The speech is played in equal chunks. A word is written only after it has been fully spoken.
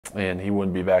and he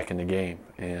wouldn't be back in the game.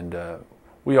 And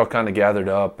we all kind of gathered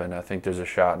up, and I think there's a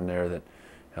shot in there that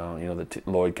that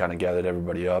Lloyd kind of gathered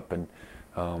everybody up, and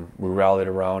we rallied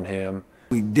around him.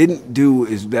 We didn't do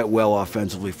that well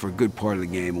offensively for a good part of the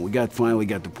game, and we finally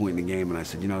got the point in the game, and I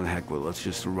said, the heck with it, let's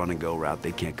just run and go route.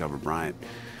 They can't cover Bryant.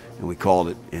 And we called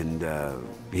it, and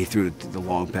he threw the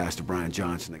long pass to Brian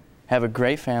Johnson. Have a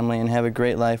great family and have a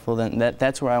great life, well then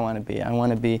that's where I want to be. I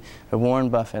want to be a Warren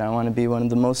Buffett. I want to be one of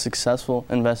the most successful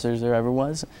investors there ever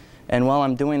was. And while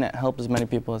I'm doing that, help as many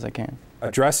people as I can.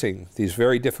 Addressing these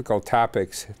very difficult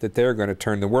topics, that they're going to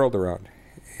turn the world around.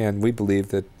 And we believe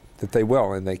that they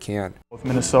will, and they can. With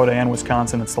Minnesota and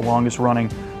Wisconsin, it's the longest running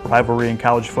rivalry in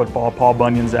college football. Paul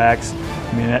Bunyan's axe.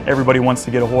 I mean, everybody wants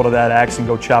to get a hold of that axe and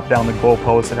go chop down the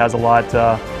goalpost. It has a lot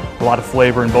of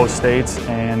flavor in both states,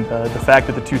 and the fact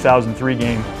that the 2003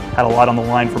 game had a lot on the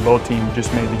line for both teams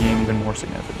just made the game even more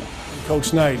significant.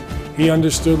 Coach Knight, he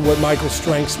understood what Michael's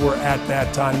strengths were at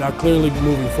that time. Now clearly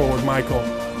moving forward, Michael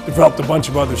developed a bunch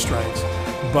of other strengths,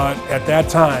 but at that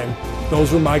time,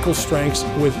 those were Michael's strengths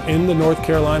within the North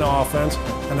Carolina offense,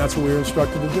 and that's what we were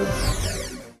instructed to do.